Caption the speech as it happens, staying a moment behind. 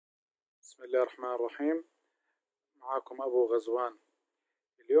بسم الله الرحمن الرحيم. معاكم أبو غزوان.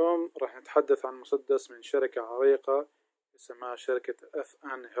 اليوم راح نتحدث عن مسدس من شركة عريقة اسمها شركة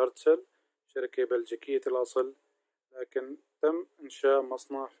fnherstal، شركة بلجيكية الأصل، لكن تم إنشاء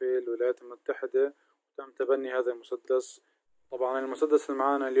مصنع في الولايات المتحدة وتم تبني هذا المسدس. طبعا المسدس اللي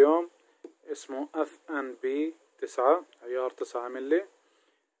معانا اليوم اسمه FNP 9 عيار 9 ملي،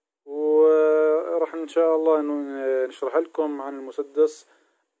 وراح إن شاء الله إنه نشرح لكم عن المسدس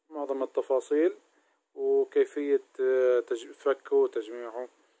معظم التفاصيل وكيفية فكه وتجميعه.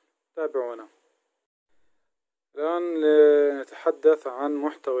 تابعونا. الآن نتحدث عن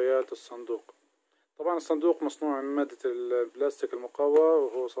محتويات الصندوق. طبعا الصندوق مصنوع من مادة البلاستيك المقوى،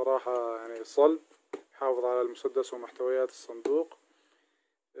 وهو صراحة يعني صلب يحافظ على المسدس ومحتويات الصندوق.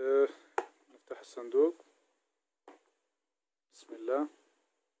 نفتح الصندوق. بسم الله.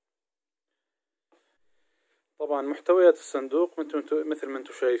 طبعا محتويات الصندوق مثل ما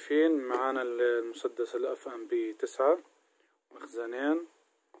انتم شايفين معانا المسدس FNP 9، مخزنين،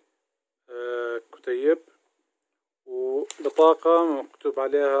 كتيب، وبطاقة مكتوب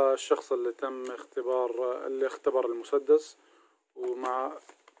عليها الشخص اللي اختبر المسدس، ومع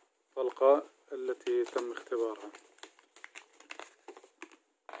طلقة التي تم اختبارها.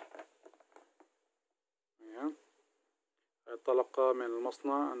 طلقة من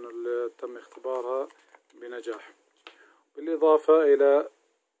المصنع انه اللي تم اختبارها بنجاح، بالإضافة إلى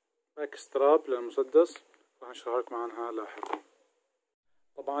باك ستراب للمسدس راح نشرح لكم عنها لاحقا.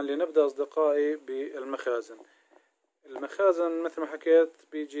 طبعا لنبدأ أصدقائي بالمخازن. المخازن مثل ما حكيت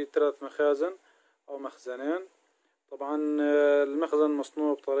بيجي 3 مخازن أو مخزنين. طبعا المخزن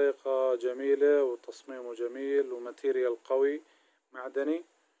مصنوع بطريقة جميلة وتصميمه جميل وماتيريال قوي معدني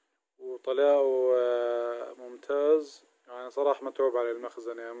وطلاؤه ممتاز، يعني صراحة متعوب على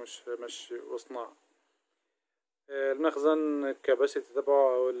المخزن، يعني مش وصناع. المخزن كباسيتي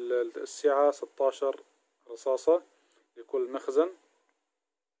تبعه أو السعة 16 رصاصة لكل مخزن.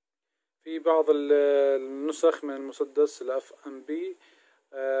 في بعض النسخ من المسدس FNP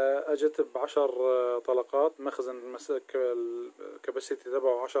أجت ب10 طلقات. مخزن كباسيتي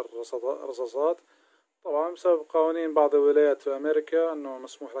تبعه 10 رصاصات. طبعا بسبب قوانين بعض الولايات في أمريكا أنه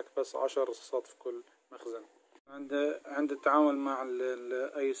مسموح لك بس 10 رصاصات في كل مخزن. عند التعامل مع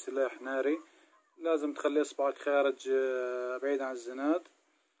أي سلاح ناري لازم تخلي إصبعك خارج بعيد عن الزناد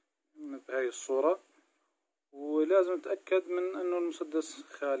بهاي الصورة، ولازم تتأكد من أنه المسدس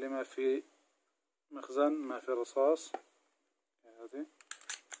خالي، ما في مخزن، ما في رصاص. هذه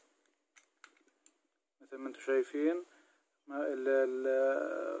مثل ما انتم شايفين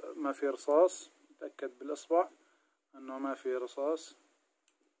ما في رصاص. تأكد بالإصبع أنه ما في رصاص.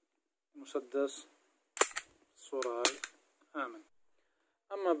 المسدس الصورة هاي آمن.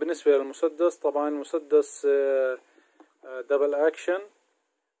 أما بالنسبة للمسدس، طبعا المسدس دبل أكشن،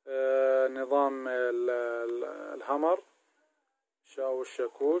 نظام الهامر أو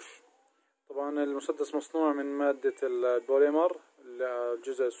الشاكوش. طبعا المسدس مصنوع من مادة البوليمر،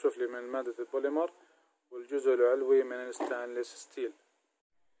 الجزء السفلي من مادة البوليمر والجزء العلوي من الستانلس ستيل.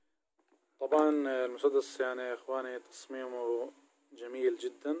 طبعا المسدس يعني يا إخواني تصميمه جميل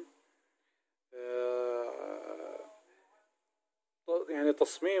جدا، يعني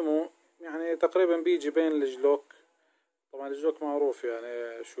تصميمه يعني تقريبا بيجي بين الجلوك. طبعا الجلوك معروف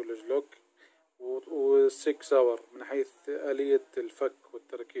يعني شو الجلوك، والسيك ساور من حيث آلية الفك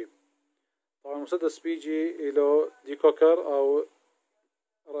والتركيب. طبعا المسدس بيجي له ديكوكر أو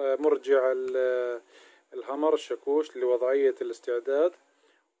مرجع الهامر الشاكوش لوضعية الاستعداد،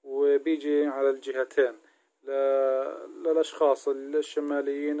 وبيجي على الجهتين للأشخاص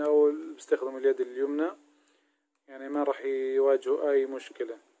الشماليين أو اللي بيستخدموا اليد اليمنى، يعني ما راح يواجهوا أي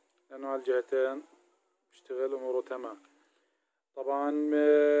مشكلة لأنه على الجهتين بيشتغل أموره تمام. طبعا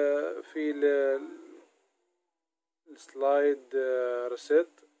في السلايد ريسيت،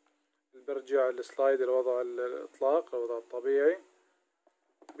 برجع السلايد لوضع الإطلاق الوضع الطبيعي.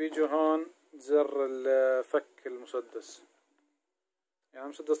 بيجوا هون زر فك المسدس. يعني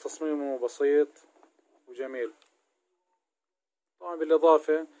المسدس تصميمه بسيط وجميل. طبعا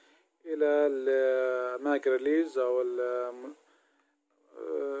بالإضافة إلى الماج ريليز أو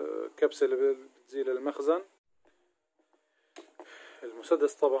الكبسة اللي بتزيل المخزن.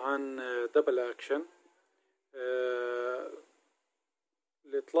 المسدس طبعا دبل أكشن.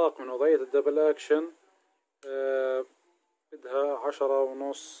 الإطلاق من وضعية الدبل أكشن بدها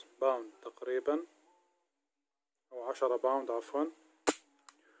 10.5 باوند تقريبا، أو 10 باوند عفوا.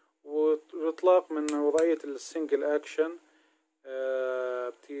 والإطلاق من وضعية السنجل أكشن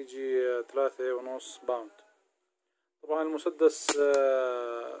بتيجي 3.5 باوند. طبعا المسدس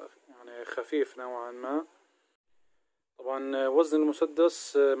يعني خفيف نوعا ما. طبعا وزن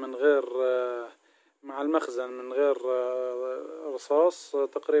المسدس من غير مع المخزن من غير رصاص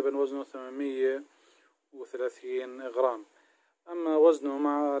تقريبا وزنه 830 غرام. اما وزنه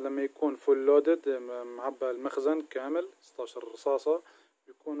مع لما يكون فول لودد معبى المخزن كامل 16 رصاصة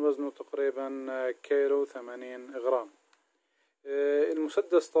بيكون وزنه تقريبا كيلو 80 غرام.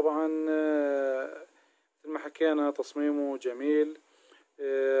 المسدس طبعا مثل ما حكينا تصميمه جميل.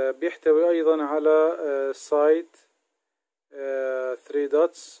 بيحتوي ايضا على سايد 3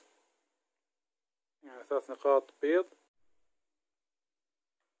 دوتس يعني 3 نقاط بيض.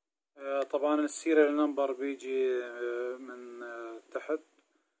 طبعا السيريال نمبر بيجي من تحت،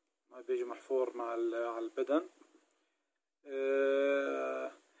 ما بيجي محفور مع على البدن.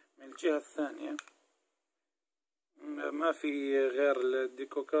 من الجهة الثانية ما في غير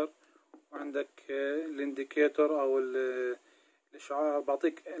الديكوكر، وعندك الانديكيتور او الاشعار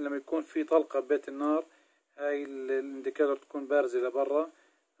بعطيك لما يكون في طلقة ببيت النار، هاي الانديكيتور تكون بارزة لبرا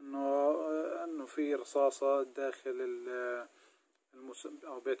انه في رصاصة داخل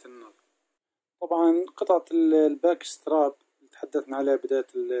او بيت النار. طبعا قطعة الباك ستراب اللي تحدثنا عليها بداية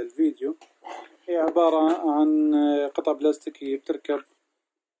الفيديو هي عبارة عن قطعة بلاستيكية بتركب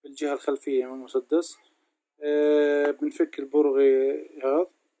بالجهة الخلفية من المسدس. بنفك البرغي هذا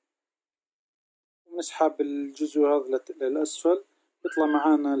ونسحب الجزء هذا للأسفل، بيطلع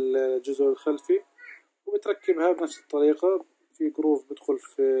معانا الجزء الخلفي، وبتركبها بنفس الطريقة في جروف بدخل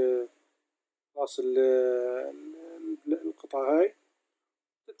في راس القطعة هاي،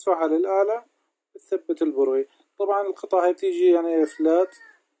 تدفعها للأعلى بتثبت البرغي. طبعا القطعة هاي بتيجي يعني فلات،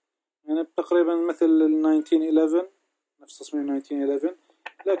 يعني تقريبا مثل 1911 نفس تصميم 1911،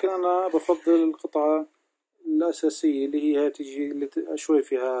 لكن أنا بفضل القطعة الأساسية اللي هي تيجي اللي شوي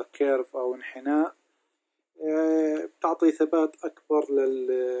فيها كيرف أو انحناء، بتعطي ثبات أكبر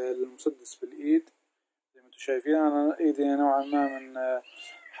للمسدس في الإيد. زي ما انتم شايفين أنا إيدي نوعا ما من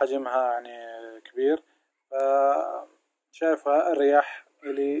حجمها يعني كبير، فشايفها أريح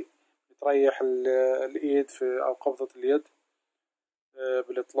إلي، بتريح الإيد في أو قبضة اليد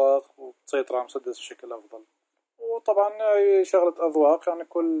بالإطلاق، وبتسيطر على المسدس بشكل أفضل. وطبعا شغلة أذواق، يعني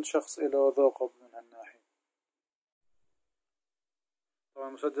كل شخص له ذوقه من هالناحية. طبعا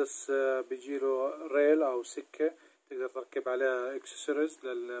المسدس بيجيله ريل أو سكة تقدر تركب عليها اكسسوارز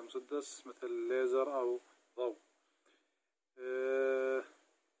للمسدس مثل ليزر أو ضوء.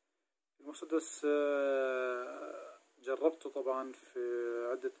 المسدس جربته طبعا في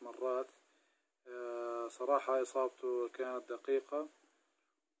عدة مرات، صراحة إصابته كانت دقيقة،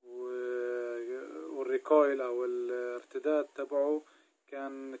 والريكويل أو الارتداد تبعه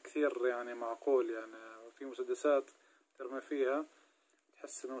كان كثير يعني معقول. يعني في مسدسات ترمي فيها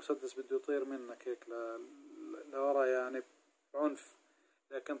تحس إنه المسدس بده يطير منك هيك لورا يعني بعنف،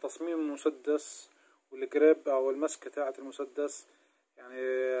 لكن تصميم المسدس والجريب أو المسكة تاعت المسدس يعني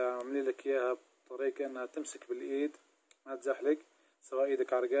عاملين لك إياها بطريقة إنها تمسك بالإيد ما تزحلق، سواء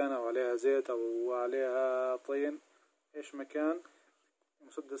إيدك عرقانة أو عليها زيت أو عليها طين إيش مكان،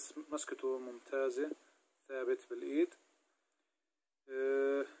 المسدس مسكته ممتازة ثابت بالإيد.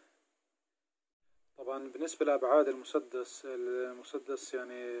 طبعا بالنسبة لأبعاد المسدس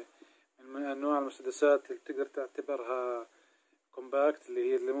يعني من أنواع المسدسات اللي تقدر تعتبرها كومباكت،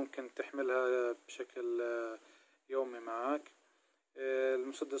 اللي هي اللي ممكن تحملها بشكل يومي معك.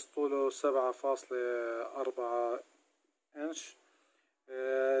 المسدس طوله 7.4 إنش،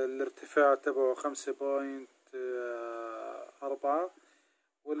 الارتفاع تبعه 5.4،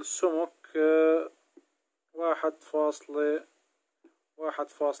 والسمك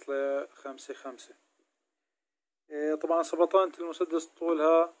 1.55. طبعا سبطانة المسدس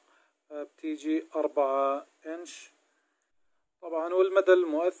طولها بتيجي 4 إنش. طبعا والمدى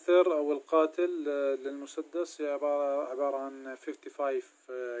المؤثر أو القاتل للمسدس عبارة عن 55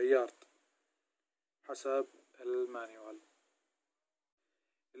 يارد حسب المانيوال.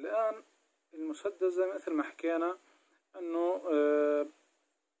 الآن المسدس زي مثل ما حكينا أنه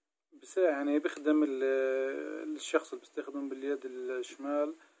يعني بيخدم الشخص اللي بيستخدم باليد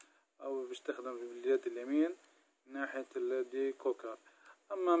الشمال أو بيستخدم باليد اليمين من ناحية الديكوكر.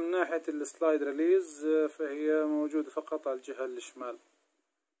 أما من ناحية السلايد ريليز فهي موجودة فقط على الجهة الشمال.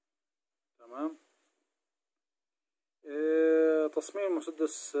 تمام. تصميم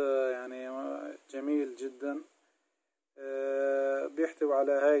المسدس يعني جميل جدا، بيحتوي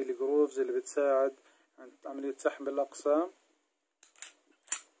على هاي الجروفز اللي بتساعد عن عملية سحب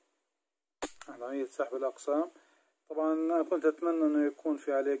الأقسام. طبعا أنا كنت أتمنى أنه يكون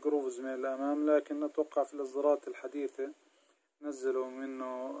في عليه جروفز من الأمام، لكن أتوقع في الإصدارات الحديثة نزلوا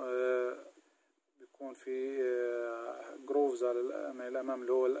منه بيكون في جروفز على من الأمام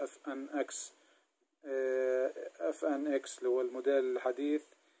اللي هو fnx FNX اللي هو الموديل الحديث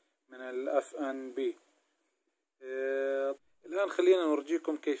من FNP. الآن خلينا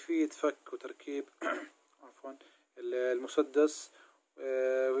نورجيكم كيفية فك وتركيب عفوا المسدس،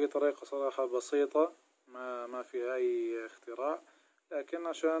 وهي طريقة صراحة بسيطة ما فيها أي اختراع، لكن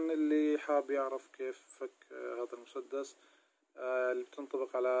عشان اللي حاب يعرف كيف فك هذا المسدس اللي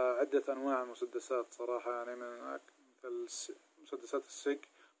بتنطبق على عدة أنواع المسدسات صراحة، يعني مثل مسدسات السج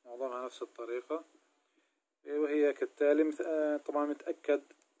معظمها نفس الطريقة، وهي كالتالي. طبعا متأكد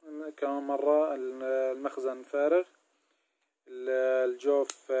كمان مرة المخزن فارغ،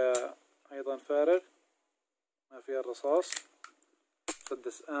 الجوف أيضا فارغ ما فيها الرصاص،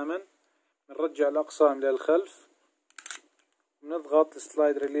 مسدس آمن. بنرجع الأقسام للخلف، بنضغط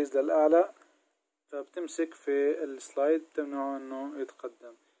السلايد ريليز للأعلى، فبتمسك في السلايد تمنعه انه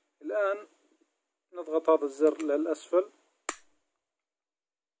يتقدم. الآن نضغط هذا الزر للأسفل،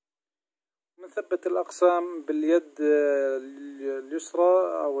 بنثبت الأقسام باليد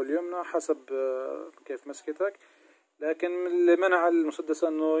اليسرى أو اليمنى حسب كيف مسكتك، لكن اللي منع المسدس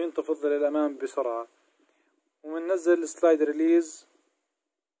انه ينتفض للأمام بسرعة، ومننزل السلايد ريليز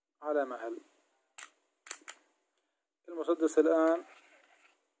على محل. المسدس الآن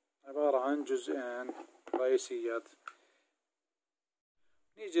عبارة عن جزئين رئيسيات.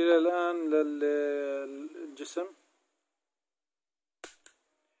 نيجي الآن للجسم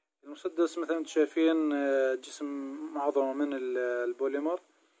المسدس. مثل انتم شايفين جسم معظمه من البوليمر،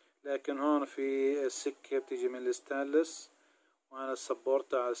 لكن هون في السكة بتيجي من الستانلس، وهنا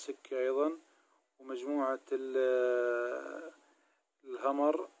السبورت على السكة أيضا، ومجموعة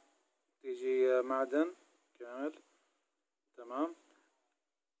الهمر تيجي معدن كامل تمام.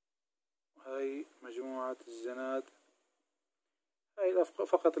 هاي مجموعة الزناد، هاي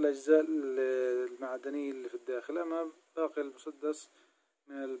فقط الأجزاء المعدنية اللي في الداخل، أما باقي المسدس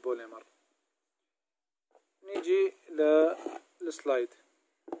من البوليمر. نيجي للسلايد.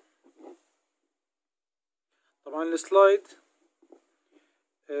 طبعا السلايد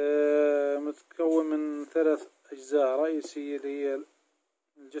متكون من 3 أجزاء رئيسية، اللي هي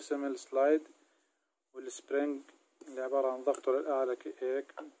الجسم السلايد، والسبرينج اللي عبارة عن ضغطه للأعلى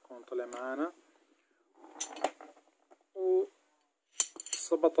هيك يكون طلع معانا،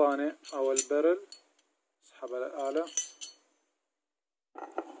 والصبطانة أو البرل اسحبها للأعلى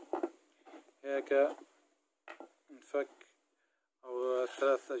هيك انفك، أو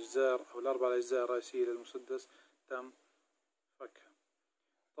 3 أجزاء أو 4 أجزاء رئيسية للمسدس تم فكها.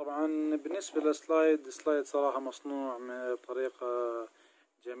 طبعا بالنسبة للسلايد، السلايد صراحة مصنوع بطريقة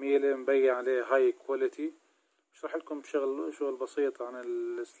جميلة، مبين عليه هاي كواليتي. بشرح لكم شغل بسيط عن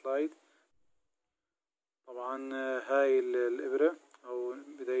السلايد. طبعا هاي الإبرة أو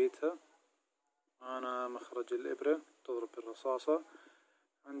بدايتها، أنا مخرج الإبرة تضرب بالرصاصة.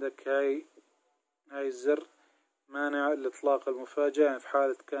 عندك هاي الزر مانع الإطلاق المفاجئ، يعني في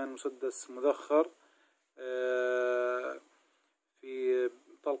حالة كان مسدس مذخر في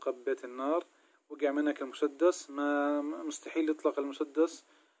طلقة ببيت النار وقع منك المسدس، ما مستحيل يطلق المسدس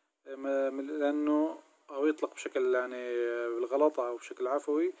لأنه أو يطلق بشكل يعني بالغلط أو بشكل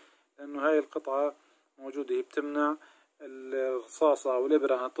عفوي، لأنه هاي القطعة موجودة، هي بتمنع الرصاصة أو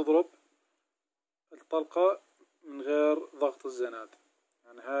الإبرة أن تضرب الطلقة من غير ضغط الزناد،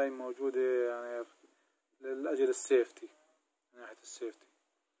 يعني هاي موجودة يعني لأجل السيفتي، من ناحية السيفتي.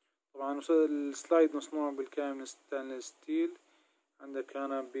 طبعا السلايد مصنوع بالكامل من ستانلس ستيل. عندك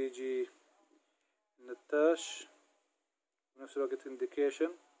هنا بيجي النتاش، بنفس الوقت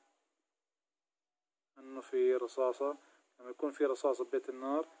انديكيشن انه في رصاصة، لما يكون في رصاصة ببيت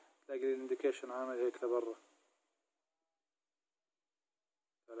النار تلاقي الانديكيشن عامل هيك لبرا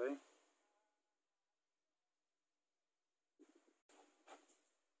علي.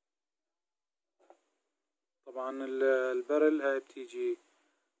 طبعا البرل هاي بتيجي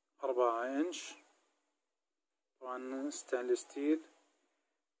 4 انش، طبعا ستانلس ستيل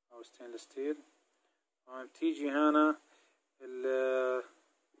او ستانلس ستيل. طبعا بتيجي هنا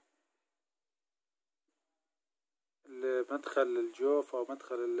مدخل الجوف او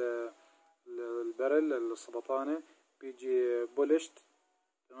مدخل البرل الصبطانة بيجي بولشت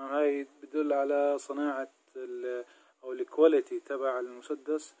تمام. هاي بدل على صناعة او الكواليتي تبع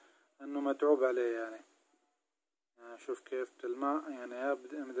المسدس، انه متعوب عليه يعني شوف كيف تلمع، يعني هاي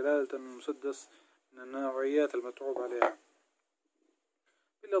دلالة ان المسدس من النوعيات المتعوب عليها.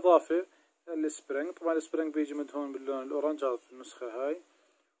 بالاضافة السبرينج، طبعا السبرينج بيجي مدهون باللون الاورنج هذا في النسخة هاي،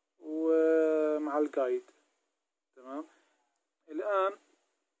 ومع الجايد تمام. الآن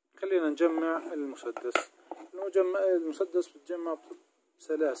خلينا نجمع المسدس. المسدس بتجمع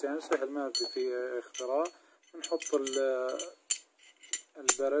بسلاسة، يعني سهل ما في اختراع. بنحط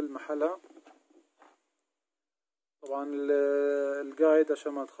البرل محلها طبعا القايد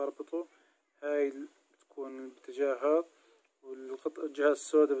عشان ما تخربطوا، هاي بتكون باتجاه هذا، والجهة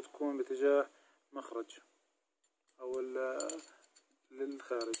السوداء بتكون باتجاه مخرج او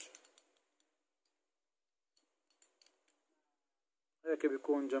للخارج. هيك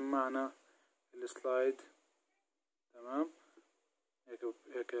بيكون جمعنا السلايد. تمام،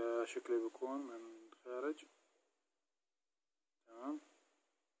 هيك شكله بيكون من الخارج. تمام،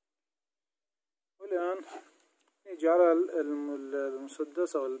 والآن نيجي على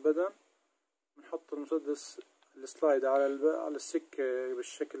المسدس او البدن. نحط المسدس السلايد على السكة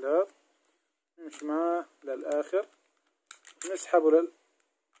بالشكل هذا، نمشي معاه للآخر، نسحبه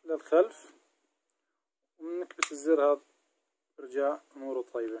للخلف، ونكبس الزر هذا، برجع أموره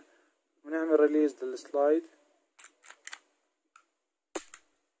طيبة. ونعمل ريليز للسلايد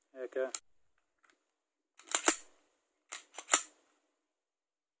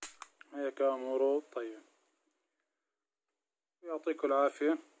هيك أموره طيبة. يعطيكم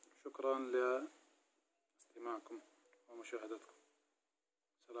العافية، شكرا لاستماعكم ومشاهدتكم.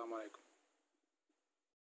 السلام عليكم.